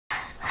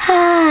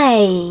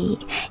Hey,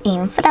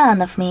 in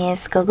front of me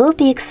is Google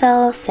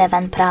Pixel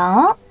 7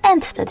 Pro,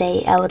 and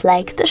today I would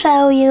like to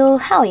show you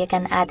how you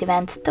can add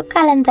events to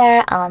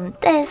calendar on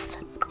this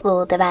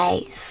Google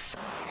device.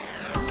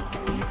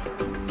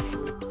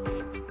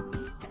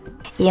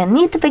 You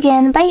need to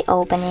begin by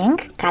opening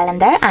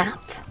Calendar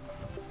app.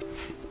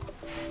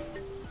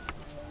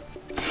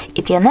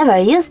 If you never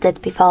used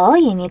it before,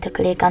 you need to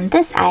click on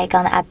this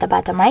icon at the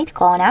bottom right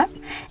corner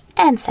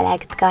and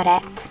select Got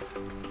It.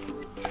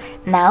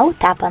 Now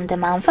tap on the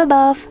month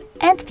above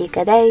and pick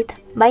a date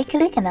by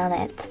clicking on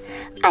it.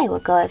 I will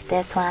go with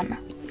this one.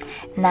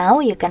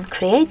 Now you can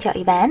create your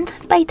event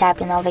by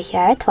tapping over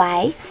here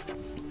twice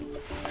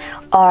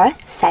or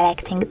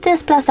selecting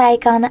this plus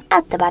icon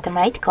at the bottom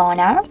right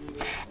corner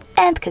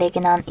and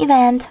clicking on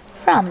event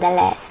from the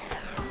list.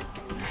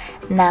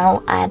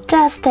 Now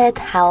adjust it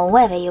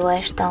however you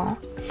wish to.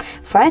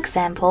 For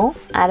example,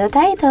 add a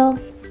title.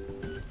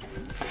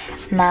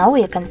 Now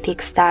you can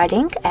pick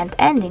starting and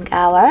ending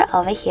hour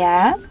over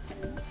here.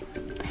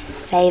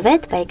 Save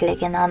it by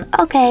clicking on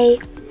OK,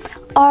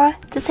 or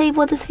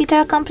disable this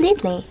feature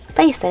completely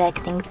by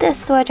selecting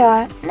this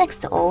switcher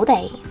next to all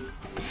day.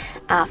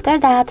 After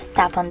that,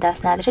 tap on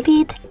Does Not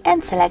Repeat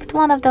and select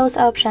one of those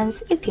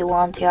options if you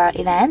want your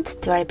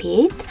event to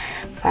repeat,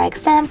 for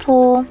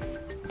example,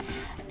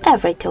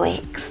 every 2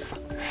 weeks.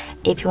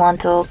 If you want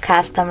to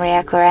custom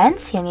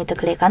reoccurrence, you need to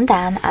click on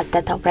Done at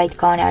the top right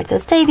corner to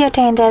save your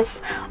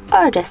changes,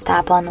 or just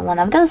tap on one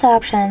of those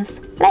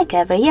options, like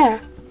every year.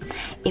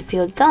 If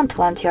you don't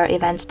want your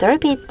event to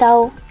repeat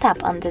though,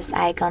 tap on this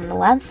icon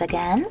once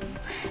again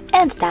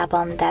and tap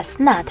on Does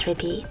Not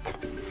Repeat.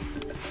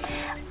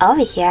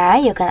 Over here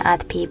you can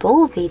add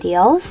people,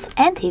 videos,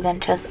 and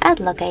even choose Add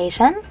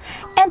Location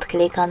and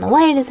click on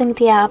while using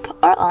the app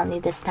or only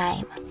this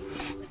time.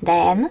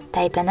 Then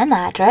type in an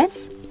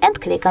address and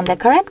click on the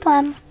correct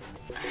one.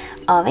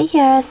 Over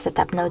here, set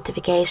up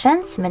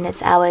notifications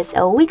minutes, hours,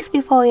 or weeks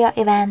before your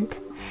event,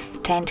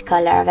 change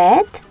color of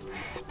it,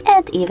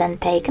 and even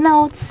take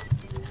notes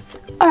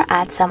or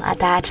add some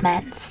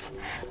attachments.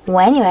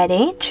 When you're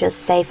ready, choose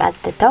Save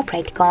at the top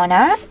right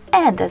corner,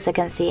 and as you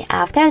can see,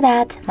 after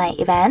that, my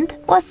event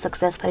was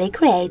successfully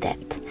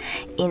created.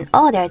 In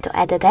order to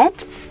edit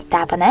it,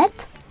 tap on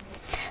it,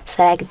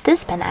 select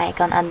this pen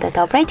icon on the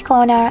top right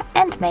corner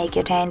and make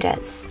your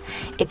changes.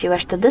 If you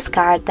wish to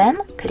discard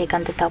them, click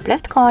on the top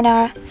left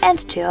corner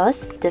and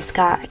choose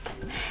Discard.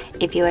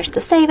 If you wish to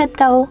save it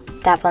though,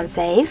 tap on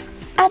Save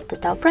at the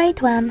top right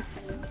one.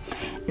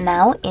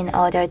 Now, in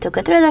order to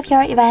get rid of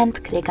your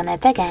event, click on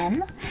it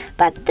again,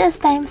 but this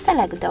time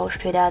select those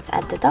 3 dots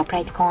at the top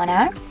right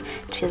corner,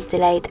 choose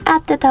Delete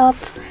at the top,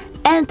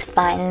 and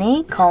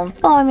finally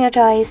confirm your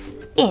choice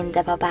in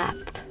the pop-up.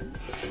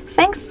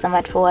 Thanks so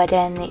much for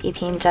watching.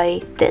 If you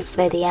enjoyed this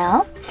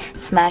video,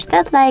 smash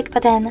that like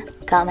button,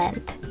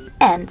 comment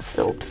and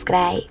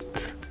subscribe.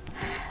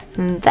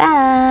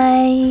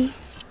 Bye!